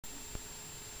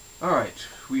Alright,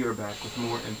 we are back with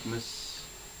more Infamous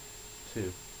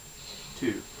 2. 2.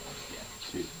 Yeah,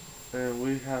 2. And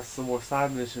we have some more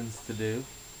side missions to do.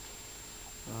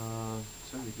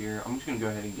 It's over here. I'm just gonna go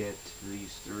ahead and get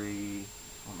these 3.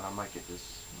 Well, I might get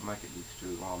this. I might get these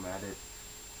 2 while I'm at it.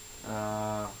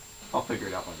 I'll figure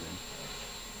it out by then.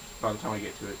 By the time I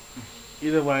get to it.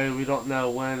 Either way, we don't know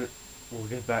when we'll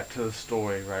get back to the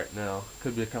story right now.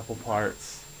 Could be a couple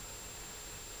parts.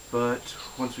 But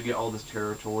once we get all this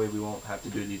territory, we won't have to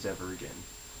do these ever again.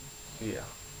 Yeah.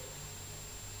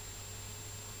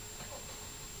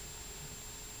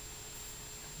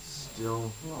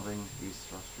 Still loving these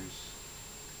thrusters.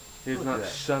 He's Look not at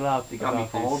that. shut up. They got me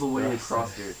about all these the way thrusters.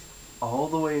 across there. All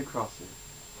the way across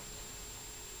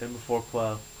there. And before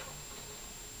Quo.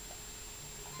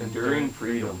 Enduring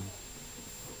freedom.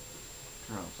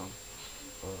 Turn on some.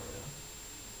 Oh yeah.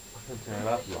 I can turn it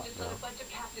up a lot Just now. let a bunch of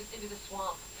captives into the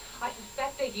swamp. I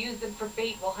suspect they've used them for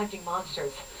bait while hunting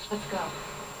monsters. Let's go.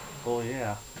 Oh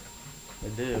yeah. They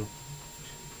do.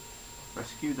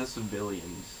 Rescue the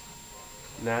civilians.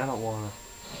 Nah, I don't wanna.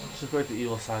 Let's just wait the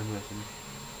evil side mission.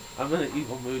 I'm in an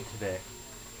evil mood today.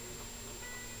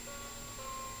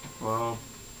 Well,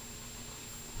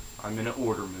 I'm in an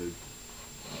order mood.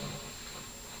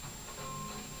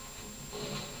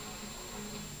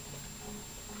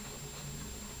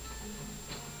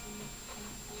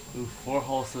 Ooh, 4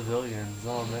 whole civilians.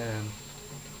 Oh man.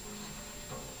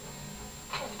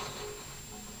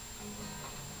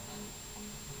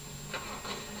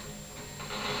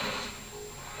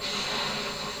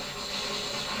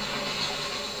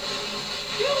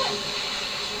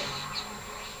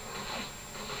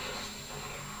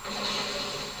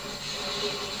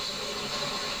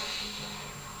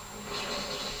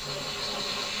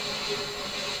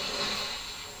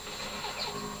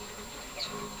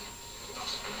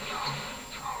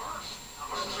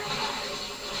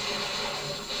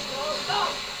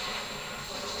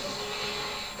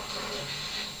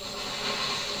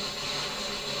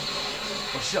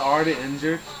 Was she already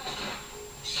injured?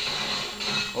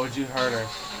 Or did you hurt her?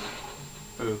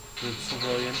 Who? The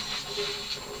civilian?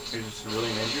 Is a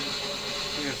civilian injured?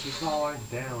 Yeah, she's all like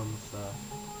down and stuff.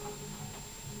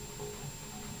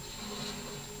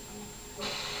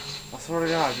 I swear to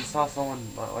God, I just saw someone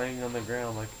like, laying on the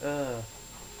ground like,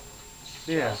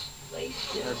 yeah,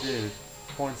 that dude.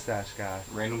 Porn stash guy.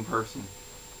 Random person.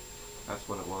 That's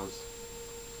what it was.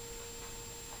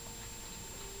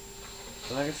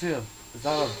 But I can see him. Is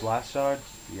that a blast shard?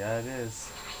 Yeah, it is.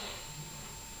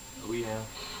 Oh yeah.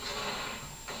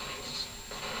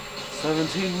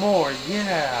 17 more,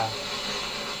 yeah!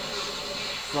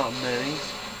 It's not many.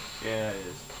 Yeah, it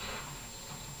is.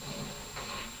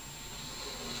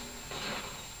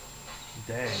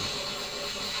 Dang.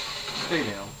 Stay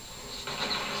down.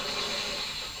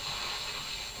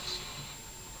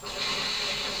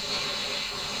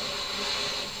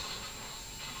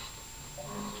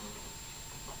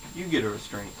 You get a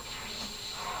restraint.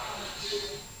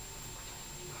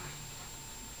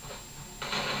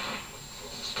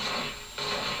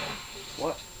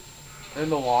 What? In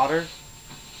the water?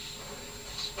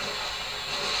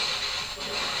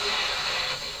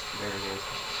 There it is.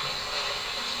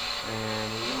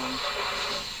 And 1,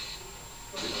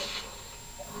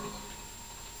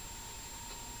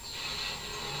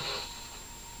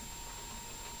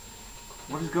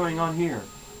 2. What is going on here?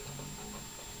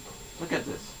 Look at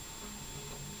this.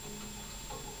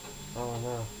 Oh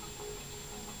no.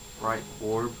 Bright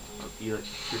orb of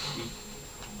electricity.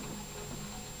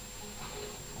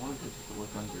 I wanted to take a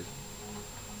look under.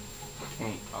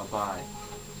 Can't. I'll buy.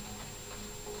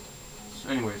 So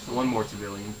anyway, so one more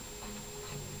civilian.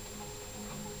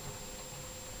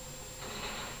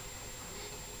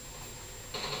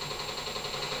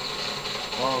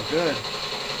 Oh, good.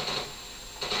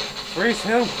 Freeze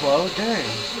him, Flo. Dang.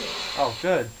 Oh,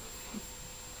 good.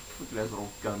 Look at that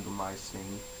little Gundam ice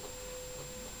thing.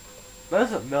 That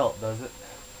doesn't melt, does it?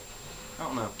 I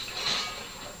don't know.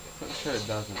 I'm sure it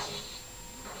doesn't.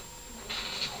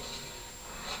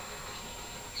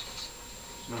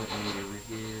 There's another enemy over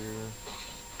here.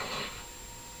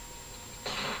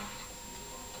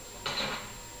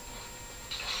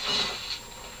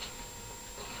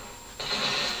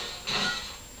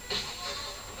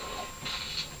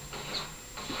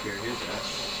 Took care of his ass.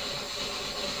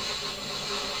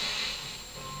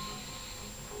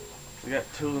 We got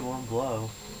 2 in 1 blow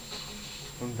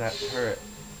from that turret.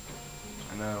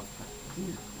 I know.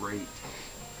 He's great.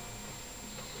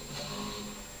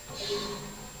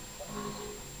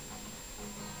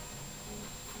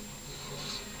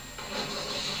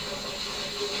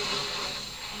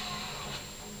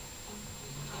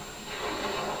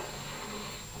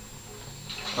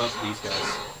 up these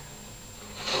guys.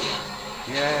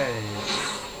 Yay.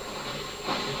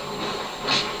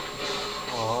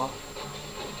 Aw.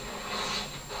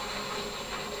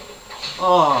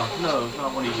 Oh, no,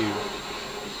 not one of you.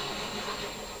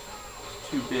 It's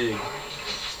too big.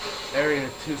 Area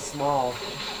too small.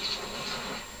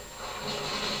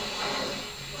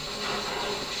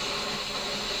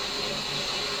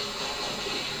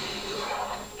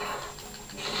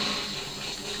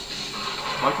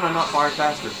 Why can I not fire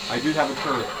faster? I do have a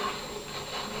turret.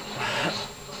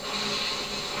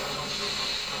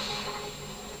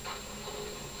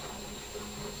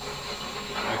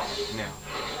 Okay, now.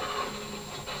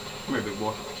 Come here, big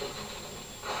boy.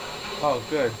 Oh,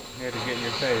 good. You had to get in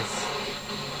your face.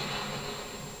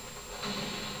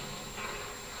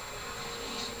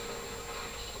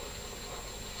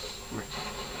 Come here.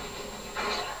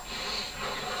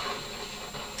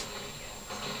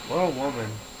 What a woman.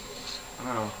 I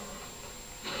know.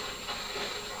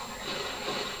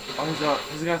 Oh,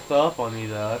 he's gonna throw up on you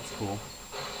though. That's cool.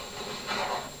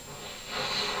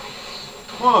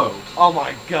 Whoa! Oh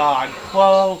my God,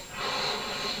 Chloe!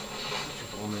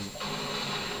 Such a woman.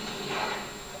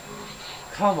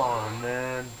 Come on,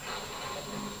 man.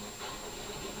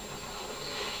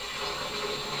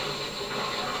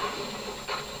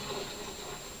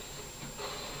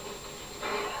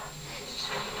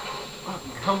 Oh,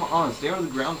 come on, stay on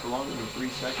the ground for longer than 3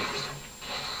 seconds.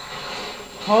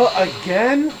 Huh?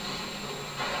 Again?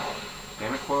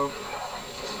 Damn it, Quo.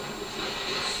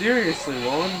 Seriously,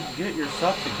 woman, get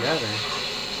yourself together.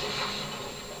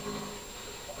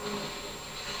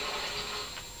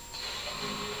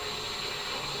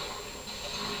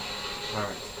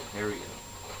 Alright, there we go.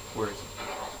 Where is it?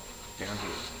 Down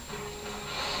here.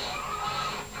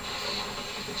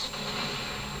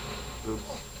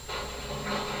 Oops.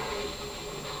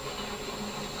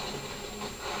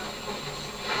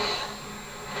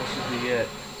 That should be it.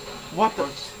 What the?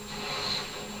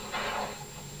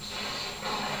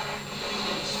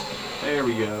 There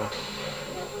we go.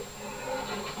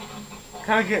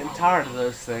 Kind of getting tired of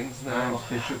those things now.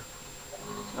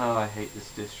 Oh, I hate this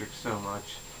district so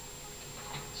much.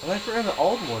 I like we're in the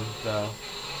old one though.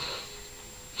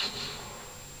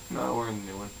 No, we're in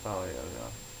the new one. Oh yeah,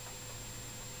 yeah.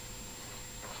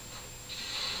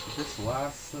 This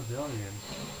last civilian.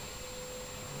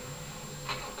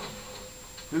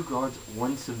 Who guards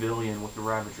one civilian with the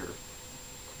Ravager?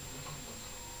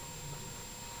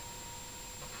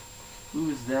 Who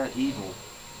is that evil?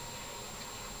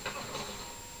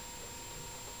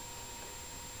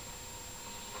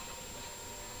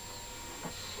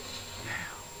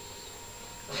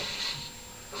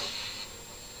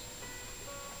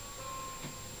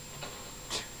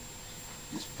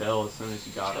 Just fell as soon as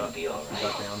he got up. He got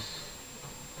down.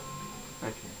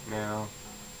 Okay, now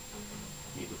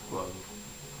need the flow.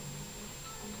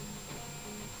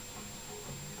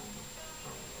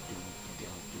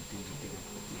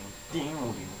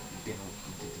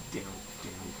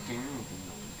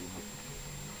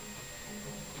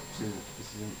 This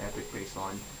is an epic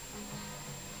baseline.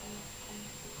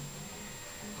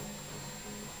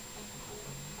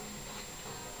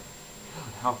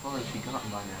 God, how far has she gotten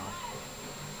by now?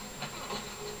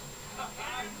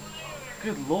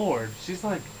 Good lord, she's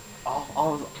like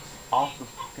off the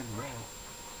fucking rail.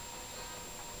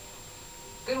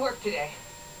 Good work today.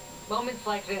 Moments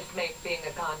like this make being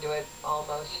a conduit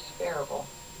almost bearable.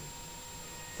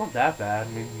 It's not that bad. I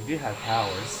mean, you do have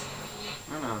powers.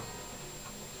 I know.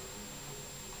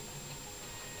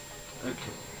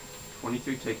 Okay.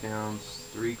 23 takedowns,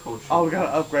 3 cold shoulders. Oh, we gotta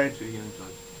upgrade. 2 healing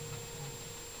touch.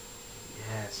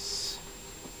 Yes.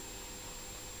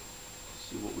 Let's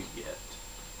see what we get.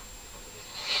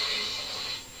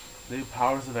 New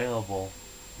powers available.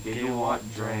 Gigawatt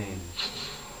drain.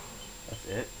 That's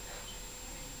it.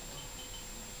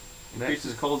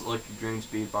 Increases cold electric drain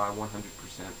speed by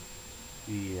 100%.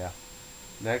 Yeah.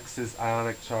 Next is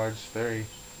ionic charge 3.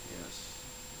 Yes.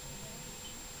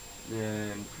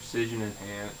 Then precision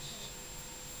enhanced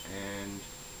and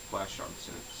flash sharp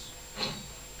sense.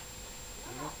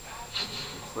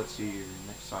 Let's see your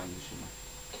next side mission.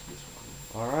 This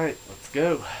one. Alright, let's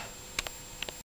go.